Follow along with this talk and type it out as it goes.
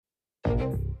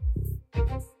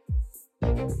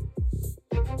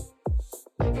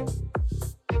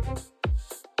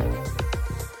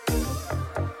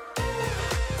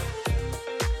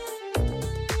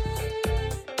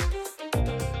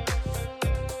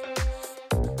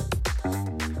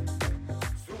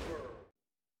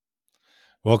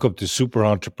Welcome to Super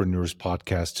Entrepreneurs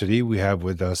Podcast. Today we have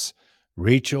with us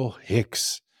Rachel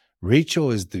Hicks.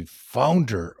 Rachel is the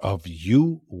founder of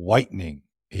At-home-teeth-whitening,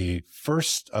 a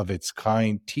first of its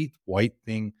kind teeth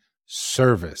whitening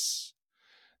service.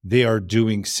 They are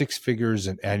doing six figures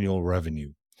in annual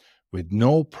revenue. With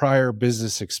no prior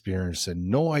business experience and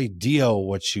no idea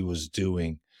what she was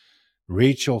doing,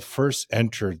 Rachel first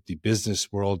entered the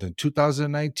business world in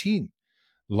 2019,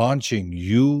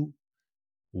 launching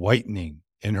whitening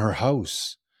in her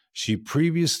house. She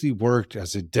previously worked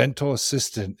as a dental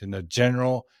assistant in a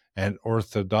general and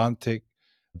orthodontic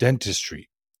dentistry.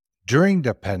 During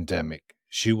the pandemic,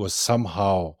 she was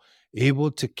somehow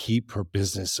able to keep her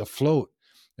business afloat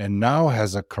and now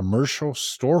has a commercial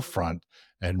storefront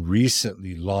and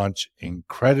recently launched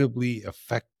incredibly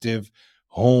effective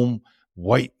home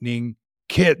whitening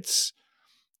kits.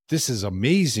 This is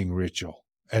amazing, Rachel.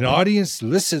 An audience,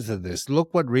 listen to this.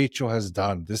 Look what Rachel has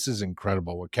done. This is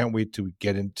incredible. I can't wait to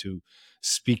get into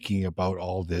speaking about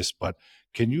all this. But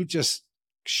can you just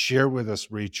share with us,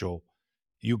 Rachel,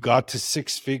 you got to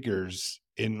six figures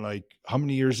in like, how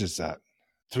many years is that?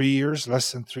 3 years,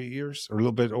 less than 3 years, or a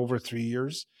little bit over 3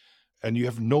 years? And you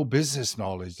have no business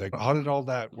knowledge. Like, how did all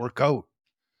that work out?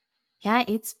 Yeah,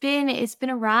 it's been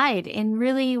a ride. And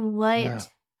really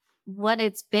what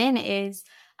it's been is,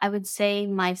 I would say,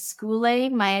 my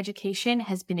schooling, my education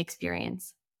has been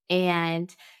experience.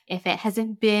 And if it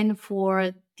hasn't been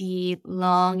for the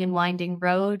long and winding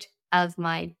road of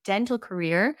my dental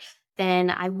career, then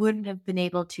I wouldn't have been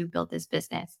able to build this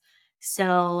business.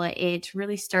 So it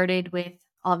really started with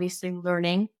obviously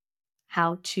learning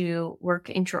how to work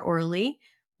intraorally,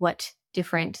 what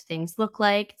different things look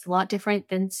like. It's a lot different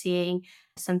than seeing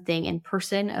something in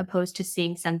person opposed to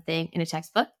seeing something in a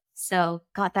textbook. So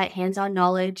got that hands-on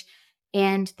knowledge.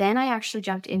 And then I actually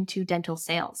jumped into dental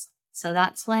sales. So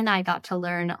that's when I got to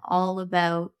learn all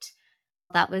about,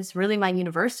 that was really my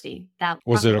university. That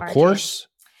Was it a course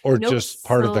or Nope. just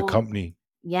part of the company?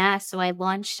 Yeah. So I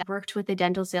worked with a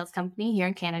dental sales company here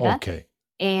in Canada. Okay.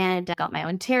 And I got my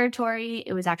own territory.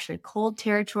 It was actually cold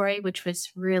territory, which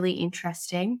was really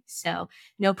interesting. So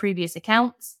no previous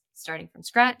accounts, starting from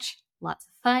scratch, lots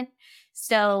of fun.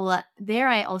 So there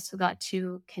I also got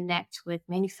to connect with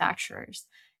manufacturers.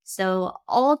 So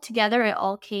all together, it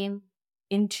all came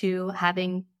into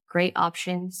having great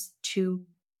options to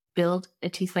build a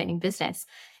teeth whitening business.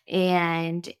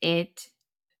 And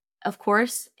of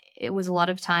course, it was a lot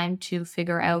of time to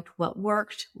figure out what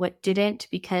worked, what didn't,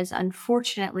 because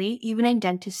unfortunately, even in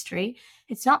dentistry,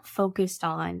 it's not focused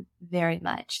on very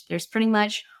much. There's pretty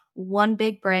much one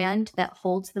big brand that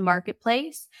holds the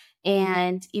marketplace.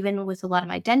 And even with a lot of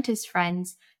my dentist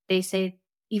friends, they say,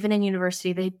 even in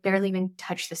university, they barely even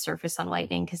touch the surface on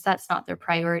whitening because that's not their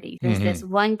priority. There's this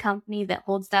one company that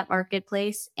holds that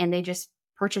marketplace and they just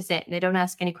purchase it and they don't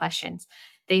ask any questions.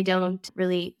 They don't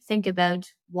really think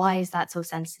about, why is that so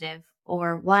sensitive?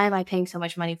 Or why am I paying so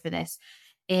much money for this?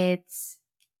 It's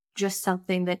just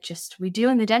something that we do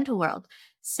in the dental world.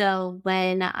 So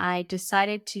when I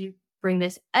decided to bring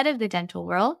this out of the dental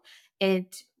world,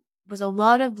 it was a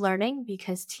lot of learning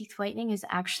because teeth whitening is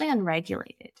actually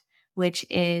unregulated, which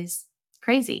is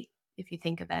crazy if you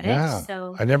think about it.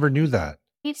 So I never knew that.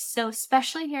 So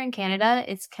especially here in Canada,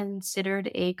 it's considered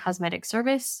a cosmetic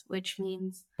service, which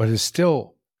means... But it's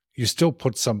still, you still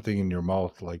put something in your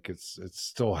mouth, like it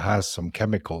still has some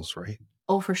chemicals, right?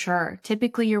 Oh, for sure.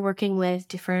 Typically, you're working with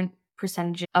different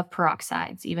percentages of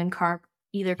peroxides, either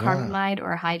carbamide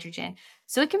or hydrogen.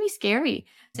 So it can be scary.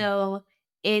 So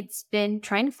it's been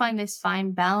trying to find this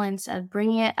fine balance of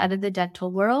bringing it out of the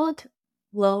dental world,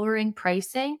 lowering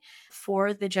pricing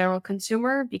for the general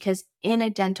consumer, because in a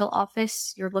dental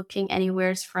office, you're looking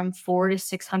anywhere from $400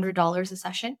 to $600 a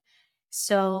session.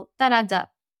 So that adds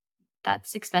up.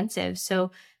 That's expensive.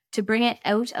 So to bring it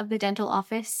out of the dental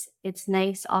office, it's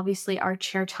nice. Obviously, our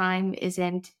chair time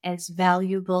isn't as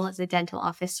valuable as a dental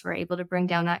office. We're able to bring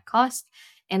down that cost,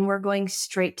 and we're going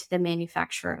straight to the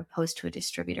manufacturer opposed to a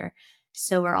distributor.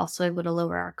 So we're also able to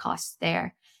lower our costs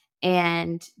there.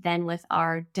 And then with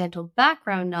our dental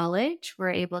background knowledge,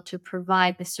 we're able to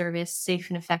provide the service safe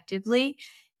and effectively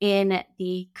in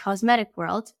the cosmetic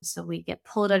world. So we get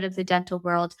pulled out of the dental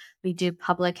world. We do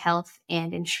public health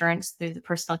and insurance through the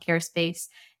personal care space.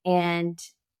 And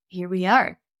here we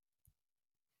are.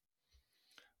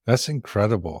 That's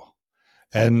incredible.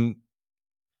 And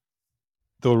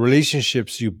The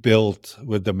relationships you built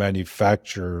with the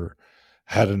manufacturer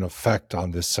had an effect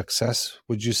on this success,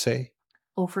 would you say?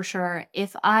 Oh, for sure.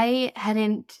 If I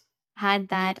hadn't had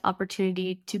that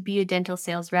opportunity to be a dental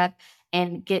sales rep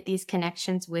and get these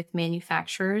connections with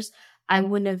manufacturers, I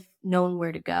wouldn't have known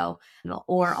where to go,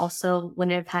 or also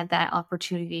wouldn't have had that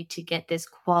opportunity to get this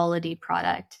quality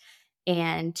product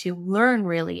and to learn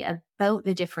really about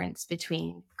the difference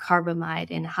between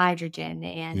carbamide and hydrogen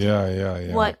and Yeah, yeah,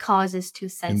 yeah. what causes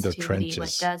tooth In the sensitivity, what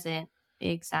trenches. doesn't.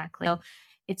 Exactly. So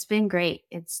it's been great.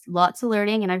 It's lots of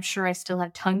learning, and I'm sure I still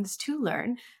have tons to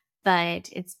learn, but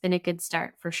it's been a good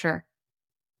start for sure.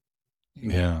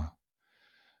 Yeah.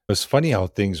 It's funny how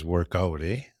things work out,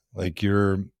 eh? Like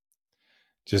you're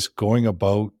just going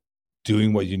about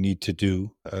doing what you need to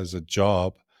do as a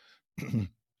job,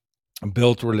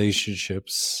 built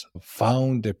relationships,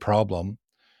 found a problem,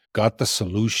 got the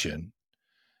solution,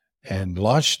 and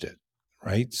launched it,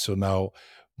 right? So now,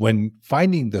 when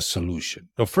finding the solution,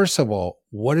 well, first of all,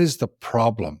 what is the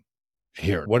problem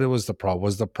here? What was the problem?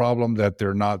 Was the problem that there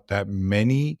are not that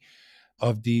many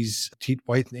of these teeth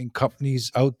whitening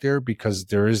companies out there? Because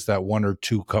there is that one or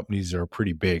two companies that are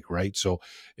pretty big, right? So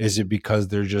is it because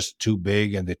they're just too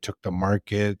big and they took the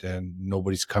market and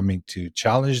nobody's coming to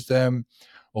challenge them?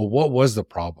 Or what was the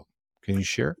problem? Can you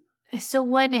share? So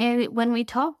when we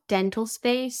talk dental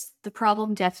space, the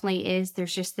problem definitely is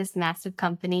there's just this massive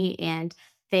company, and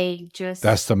they just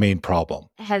That's the main problem.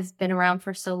 has been around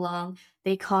for so long,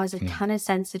 they cause a Mm. ton of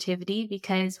sensitivity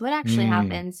because what actually Mm.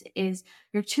 happens is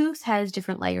your tooth has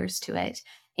different layers to it.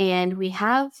 And we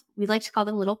like to call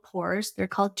them little pores. They're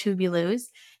called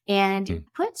tubulus. And you Mm.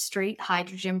 put straight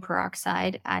hydrogen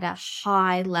peroxide at a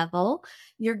high level,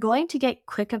 you're going to get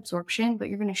quick absorption, but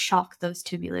you're going to shock those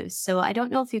tubulus. So I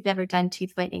don't know if you've ever done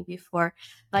teeth whitening before,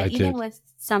 but I even did. with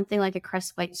something like a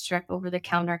crest white strip over the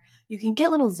counter, you can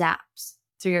get little zaps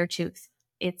through your tooth.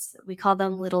 We call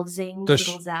them little zings, The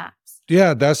little zaps.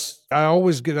 Yeah, I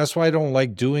always get that's why I don't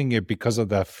like doing it because of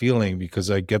that feeling, because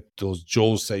I get those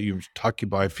jolts that you're talking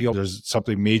about. I feel there's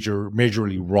something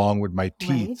majorly wrong with my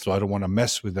teeth, Right. so I don't wanna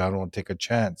mess with that. I don't wanna take a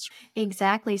chance.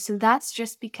 Exactly. So that's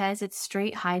just because it's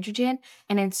straight hydrogen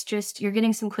and it's just you're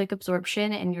getting some quick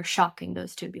absorption and you're shocking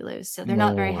those tubulars. So they're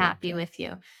not very No, happy okay. with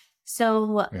you.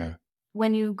 So Yeah.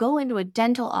 when you go into a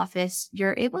dental office,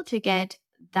 you're able to get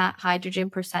that hydrogen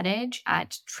percentage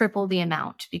at triple the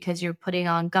amount because you're putting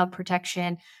on gum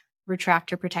protection,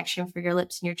 retractor protection for your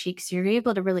lips and your cheeks. So you're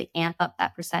able to really amp up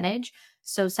that percentage.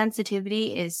 So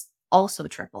sensitivity is also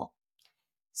triple.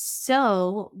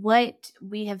 So, what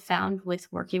we have found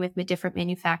with working with different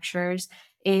manufacturers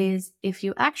is if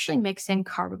you actually mix in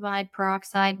carbamide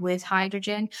peroxide with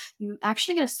hydrogen, you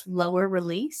actually get a slower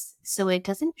release. So, it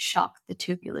doesn't shock the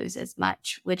tubulars as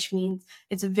much, which means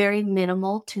it's a very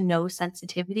minimal to no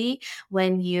sensitivity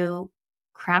when you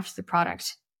craft the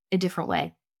product a different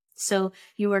way. So,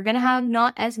 you are going to have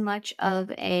not as much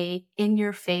of a in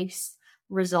your face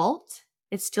result.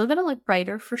 It's still going to look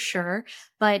brighter for sure,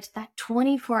 but that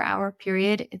 24-hour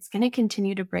period, it's going to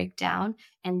continue to break down.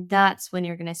 And that's when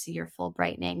you're going to see your full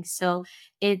brightening. So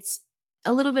it's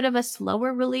a little bit of a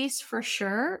slower release for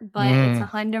sure, but it's Mm, but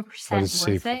 100% it's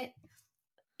worth safer. it.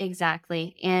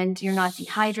 Exactly. And you're not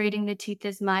dehydrating the teeth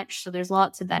as much. So there's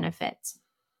lots of benefits.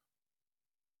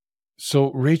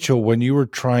 So, Rachel, when you were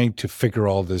trying to figure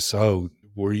all this out,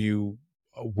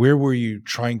 where were you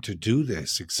trying to do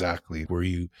this exactly? Were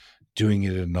you doing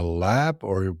it in a lab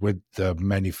or with the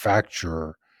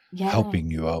manufacturer Yeah,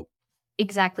 helping you out?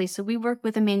 exactly. So we work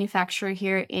with a manufacturer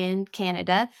here in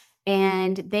Canada,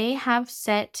 and they have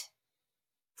set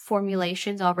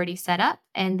formulations already set up.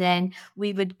 And then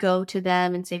we would go to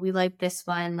them and say, we like this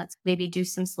one. Let's maybe do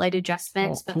some slight Oh,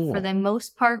 adjustments. But for cool. the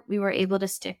most part, we were able to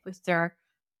stick with their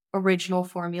original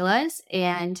formulas.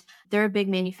 And they're a big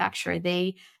manufacturer.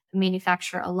 They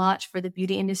manufacture a lot for the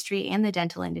beauty industry and the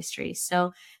dental industry.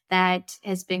 So that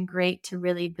has been great to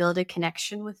really build a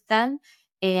connection with them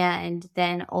and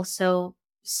then also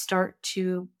start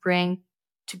to bring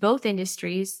to both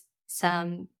industries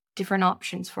some different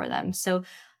options for them. So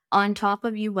on top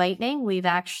of you whitening, we've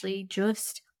actually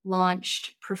just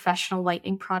launched professional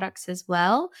whitening products as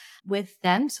well with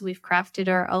them. So we've crafted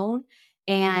our own.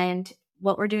 And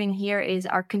what we're doing here is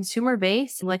our consumer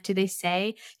base. What do they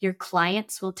say? Your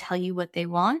clients will tell you what they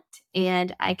want.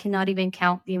 And I cannot even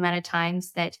count the amount of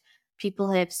times that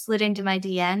people have slid into my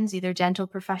DMs, either dental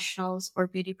professionals or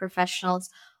beauty professionals,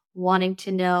 wanting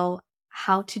to know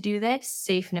how to do this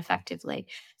safe and effectively.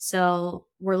 So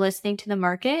we're listening to the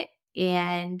market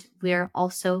and we're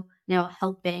also now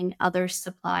helping others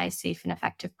supply safe and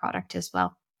effective product as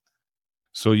well.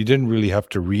 So you didn't really have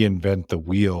to reinvent the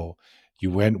wheel. you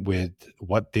went with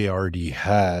what they already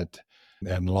had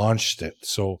and launched it.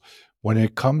 So when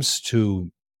it comes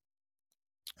to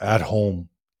at-home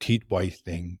teeth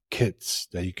whitening kits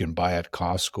that you can buy at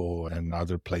Costco and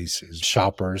other places,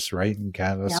 shoppers, right, in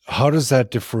Canada. Yeah. How does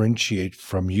that differentiate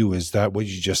from you? Is that what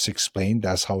you just explained?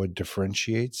 That's how it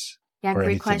differentiates? Yeah, Or great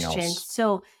anything question. else?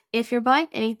 So if you're buying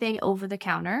anything over the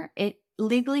counter, it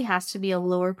legally has to be a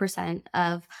lower percent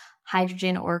of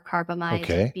hydrogen or carbamide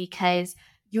Okay. because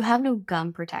you have no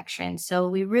gum protection. So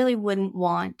we really wouldn't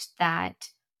want that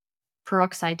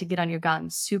peroxide to get on your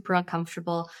gums. Super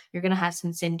uncomfortable. You're going to have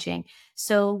some singeing.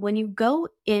 So when you go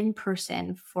in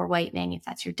person for whitening, if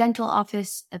that's your dental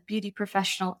office, a beauty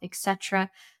professional, etc.,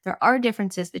 there are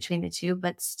differences between the two,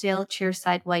 but still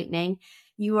chairside whitening,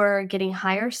 you are getting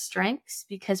higher strengths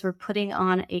because we're putting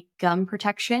on a gum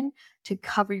protection to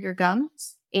cover your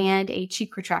gums and a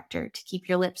cheek retractor to keep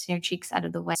your lips and your cheeks out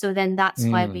of the way. So then that's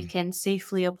why we can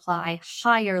safely apply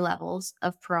higher levels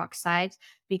of peroxide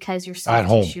because your At soft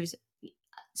home. tissues.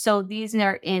 So these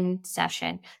are in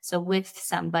session. So with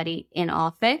somebody in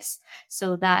office.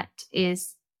 So that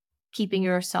is keeping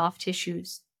your soft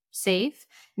tissues safe.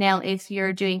 Now, if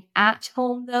you're doing at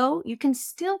home, though, you can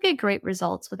still get great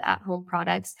results with at home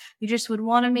products. You just would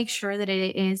want to make sure that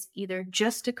it is either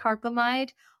just a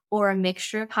carbamide or a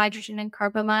mixture of hydrogen and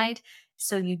carbamide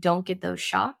so you don't get those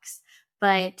shocks.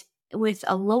 But with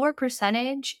a lower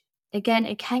percentage, again,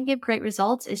 it can give great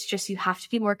results. It's just you have to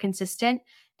be more consistent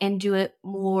and do it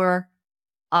more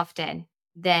often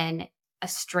than a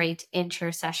straight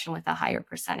inter session with a higher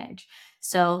percentage.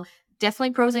 So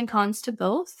definitely pros and cons to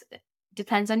both.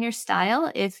 Depends on your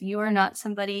style. If you are not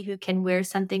somebody who can wear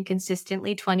something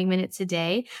consistently 20 minutes a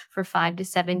day for 5 to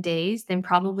 7 days, then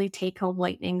probably take home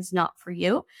whitening's not for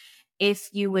you. If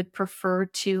you would prefer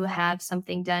to have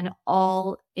something done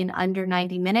all in under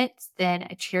 90 minutes, then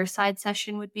a chairside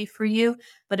session would be for you.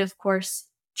 But of course,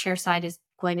 chairside is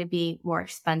going to be more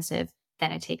expensive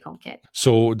than a take-home kit.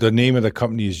 So the name of the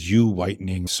company is You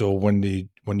Whitening. So when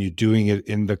you're doing it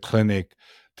in the clinic,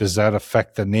 does that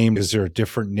affect the name? Is there a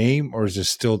different name or is it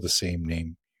still the same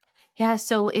name? Yeah,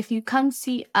 so if you come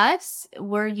see us,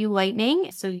 we're You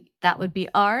Whitening, so that would be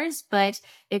ours. But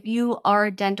if you are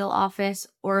a dental office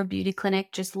or a beauty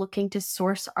clinic just looking to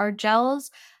source our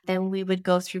gels, then we would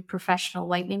go through professional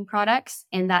whitening products.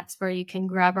 And that's where you can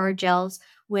grab our gels.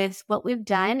 With what we've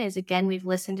done is, again, we've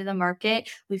listened to the market.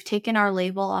 We've taken our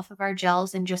label off of our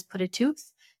gels and just put a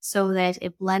tooth so that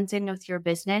it blends in with your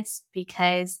business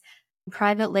because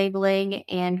private labeling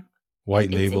and White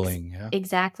it's labeling, yeah.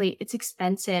 exactly. It's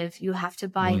expensive. You have to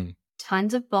buy Mm,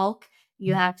 tons of bulk.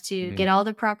 You have to mm. get all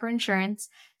the proper insurance.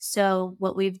 So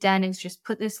what we've done is just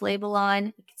put this label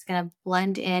on. It's going to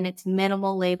blend in. It's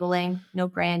minimal labeling, no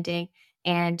branding,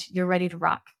 and you're ready to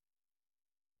rock.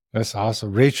 That's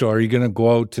awesome. Rachel, are you going to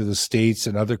go out to the States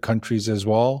and other countries as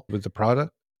well with the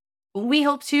product? We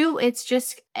hope to. It's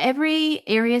just every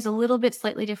area is a little bit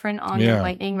slightly different on their Yeah.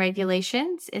 whitening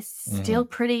regulations. It's still Mhm.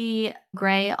 pretty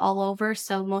gray all over,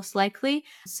 so most likely.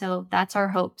 So that's our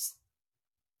hopes.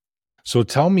 So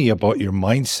tell me about your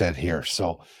mindset here.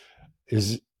 So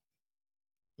is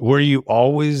were you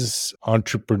always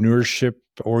entrepreneurship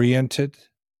oriented?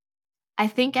 I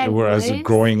think I Whereas was.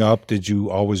 growing up, did you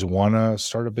always want to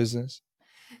start a business?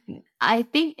 I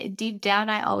think deep down,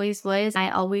 I always was. I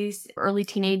always early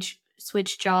teenage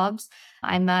switched jobs.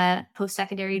 I'm a post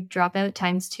secondary dropout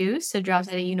times two, so dropped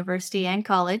out of university and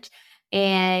college.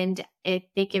 And I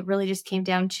think it really just came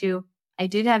down to I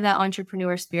did have that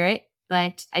entrepreneur spirit,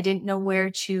 but I didn't know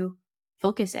where to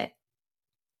focus it.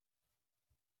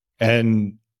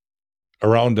 And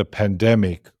around the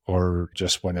pandemic or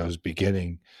just when it was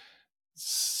beginning,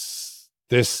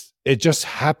 this it just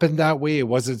happened that way. It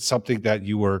wasn't something that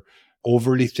you were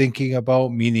overly thinking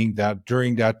about, meaning that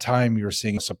during that time you were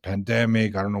saying it's a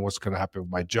pandemic. I don't know what's going to happen with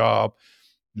my job.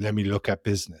 Let me look at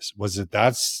business. Was it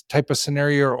that type of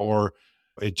scenario, or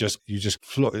you just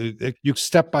you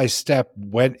step by step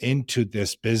went into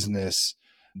this business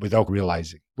without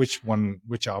realizing which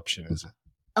option is it?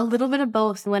 A little bit of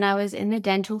both. When I was in the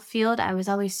dental field, I was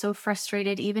always so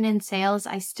frustrated. Even in sales,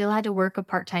 I still had to work a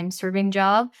part time serving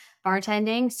job,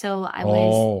 bartending. So I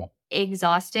was Oh,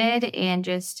 exhausted and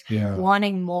just yeah.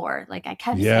 wanting more. Like I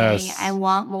kept saying, I Yes.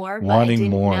 want more, but I Wanting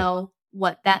didn't more. know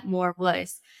what that more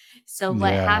was. So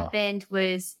what Yeah. happened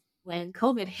was when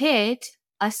COVID hit,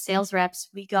 us sales reps,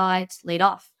 we got laid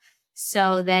off.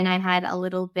 So then I had a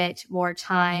little bit more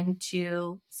time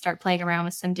to start playing around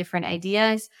with some different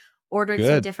ideas, ordered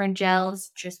some Good. different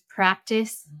gels, just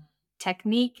practice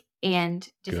technique and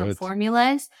different Good.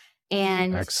 formulas.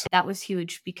 And Excellent. that was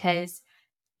huge because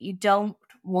you don't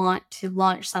want to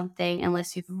launch something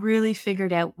unless you've really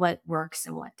figured out what works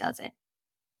and what doesn't.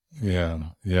 Yeah.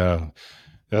 Yeah.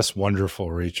 That's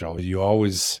wonderful, Rachel. We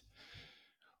always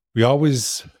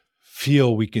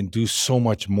feel we can do so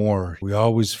much more. We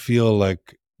always feel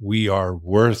like we are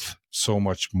worth so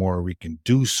much more. We can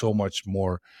do so much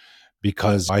more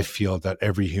because I feel that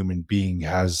every human being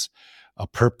has a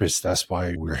purpose. That's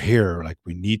why we're here. Like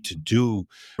we need to do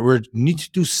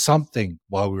something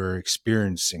while we're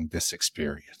experiencing this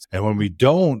experience. And when we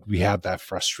don't, we have that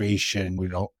frustration. We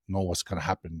don't know what's going to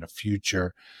happen in the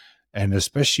future. And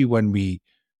especially when we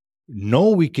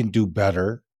know we can do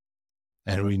better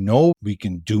and we know we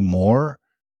can do more,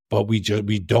 but we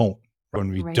don't. When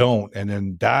we Right. don't, and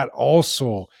then that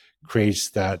also creates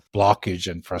that blockage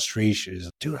and frustration.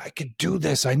 Is, dude, I can do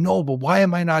this. I know, but why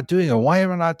am I not doing it? Why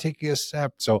am I not taking a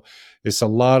step? So it's a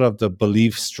lot of the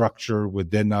belief structure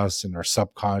within us and our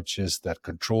subconscious that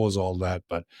controls all that.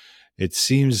 But it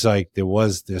seems like there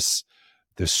was this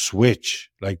switch,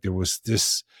 like there was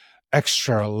this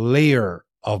extra layer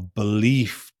of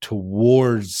belief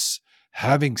towards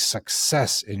having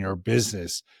success in your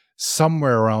business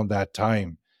somewhere around that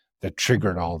time that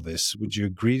triggered all this. Would you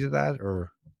agree to that?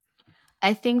 Or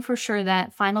I think for sure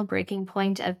that final breaking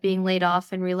point of being laid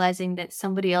off and realizing that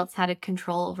somebody else had a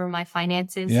control over my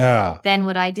finances yeah, than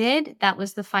what I did, that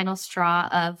was the final straw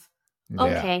of, yeah,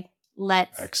 okay,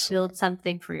 let's excellent. build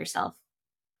something for yourself.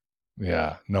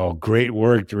 Yeah, no, great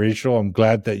work, Rachel. I'm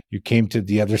glad that you came to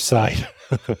the other side,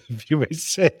 if you may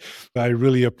say. I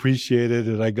really appreciate it.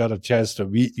 And I got a chance to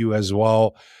meet you as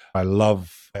well.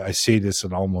 I say this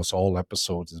in almost all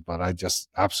episodes, but I just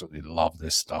absolutely love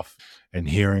this stuff and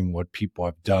hearing what people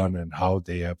have done and how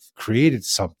they have created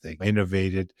something,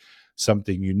 innovated,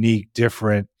 something unique,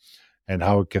 different, and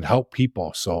how it can help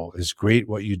people. So it's great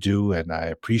what you do, and I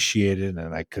appreciate it.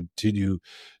 And I continue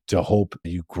to hope that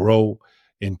you grow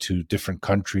into different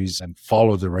countries and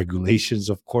follow the regulations,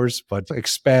 of course, but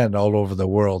expand all over the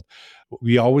world.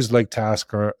 We always like to ask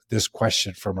this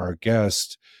question from our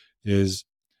guest is,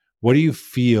 what do you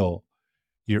feel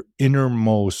your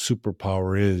innermost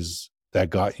superpower is that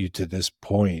got you to this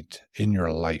point in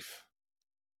your life?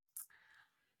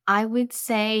 I would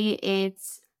say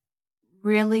it's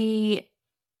really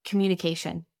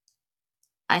communication.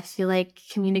 I feel like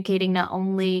communicating not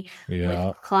only with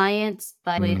Yeah. clients,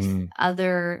 but with Hmm.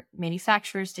 other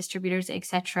manufacturers, distributors,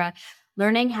 etc.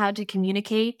 Learning how to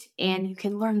communicate, and you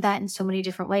can learn that in so many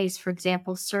different ways. For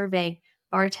example, surveying,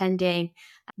 bartending,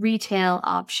 retail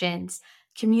options.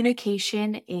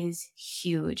 Communication is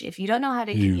huge. If you don't know how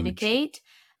to Huge. communicate,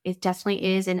 it definitely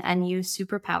is an unused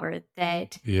superpower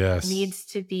that Yes. needs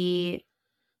to be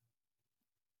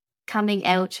coming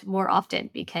out more often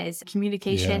because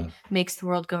communication Yeah. makes the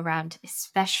world go round,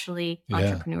 especially Yeah.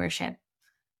 entrepreneurship.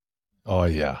 Oh,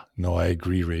 yeah. No, I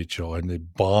agree, Rachel. And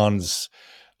it bonds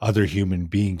other human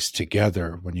beings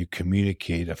together when you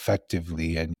communicate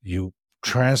effectively and you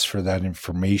transfer that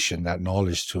information, that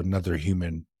knowledge to another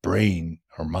human brain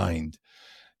or mind.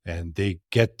 And they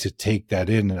get to take that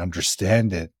in and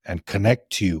understand it and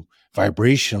connect to you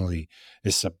vibrationally.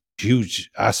 It's a huge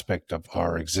aspect of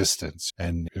our existence.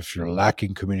 And if you're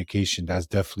lacking communication, that's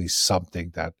definitely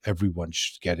something that everyone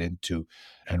should get into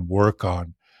and work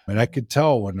on. And I could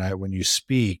tell when you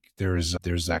speak, there's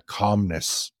that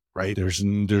calmness, right? There's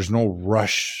no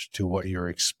rush to what you're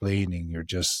explaining. You're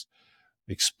just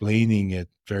explaining it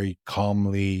very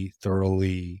calmly,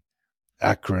 thoroughly,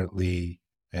 accurately,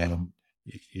 and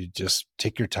you just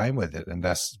take your time with it. And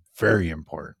that's very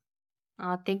important.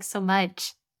 Oh, thanks so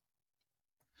much.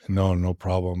 No, no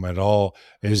problem at all.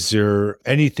 Is there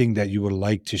anything that you would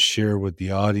like to share with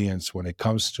the audience when it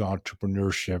comes to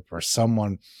entrepreneurship or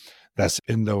someone that's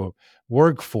in the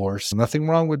workforce? Nothing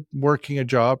wrong with working a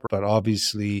job, but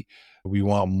obviously we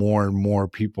want more and more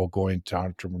people going to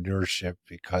entrepreneurship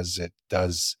because it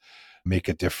does make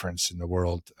a difference in the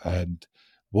world. And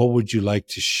what would you like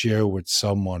to share with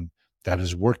someone that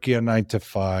is working a 9 to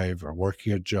 5 or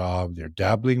working a job? They're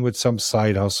dabbling with some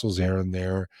side hustles here and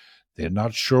there. They're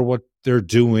not sure what they're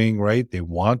doing, right? They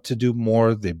want to do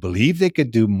more. They believe they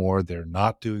could do more. They're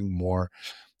not doing more.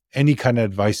 Any kind of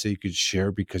advice that you could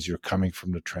share because you're coming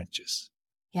from the trenches?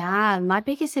 Yeah, my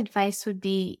biggest advice would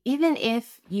be even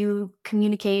if you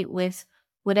communicate with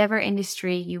whatever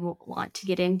industry you want to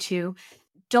get into,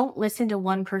 don't listen to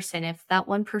one person. If that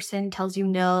one person tells you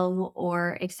no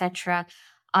or etc.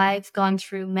 I've gone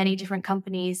through many different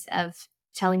companies of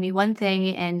telling me one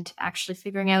thing and actually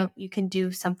figuring out you can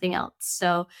do something else.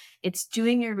 So it's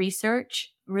doing your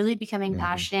research, really becoming Hmm.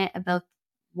 passionate about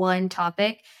one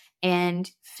topic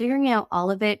and figuring out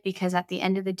all of it because at the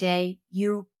end of the day,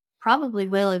 you probably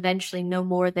will eventually know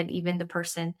more than even the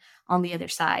person on the other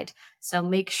side. So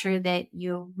make sure that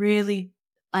you really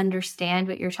understand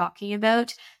what you're talking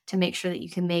about to make sure that you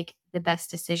can make the best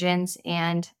decisions.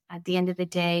 And at the end of the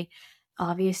day,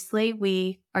 obviously,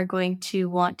 we are going to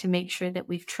want to make sure that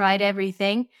we've tried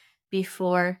everything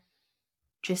before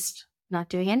just not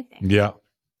doing anything. Yeah.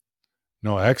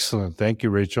 No, excellent. Thank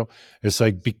you, Rachel. It's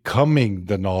like becoming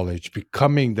the knowledge,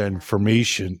 becoming the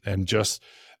information, and just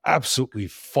absolutely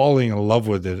falling in love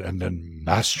with it and then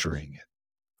mastering it.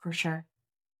 For sure.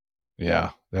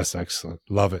 Yeah, that's excellent.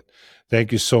 Love it.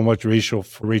 Thank you so much, Rachel,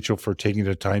 for taking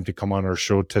the time to come on our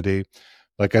show today.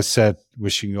 Like I said,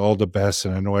 wishing you all the best.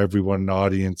 And I know everyone in the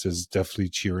audience is definitely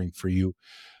cheering for you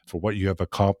for what you have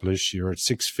accomplished. You're at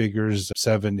six figures,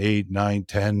 7, 8, 9,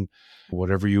 10,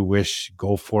 whatever you wish,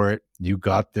 go for it. You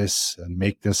got this and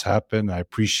make this happen. I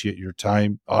appreciate your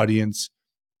time, audience.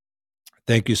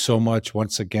 Thank you so much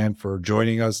once again for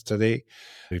joining us today.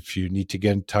 If you need to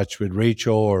get in touch with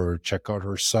Rachel or check out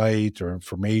her site or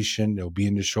information, it'll be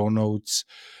in the show notes.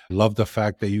 Love the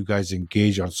fact that you guys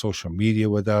engage on social media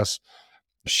with us.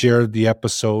 Share the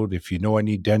episode. If you know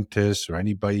any dentists or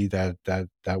anybody that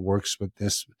works with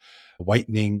this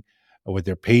whitening with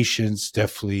their patients,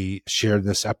 definitely share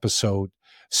this episode.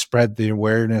 Spread the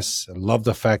awareness. I love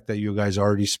the fact that you guys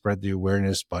already spread the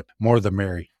awareness, but more the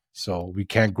merry. So we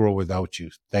can't grow without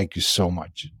you. Thank you so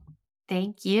much.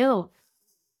 Thank you.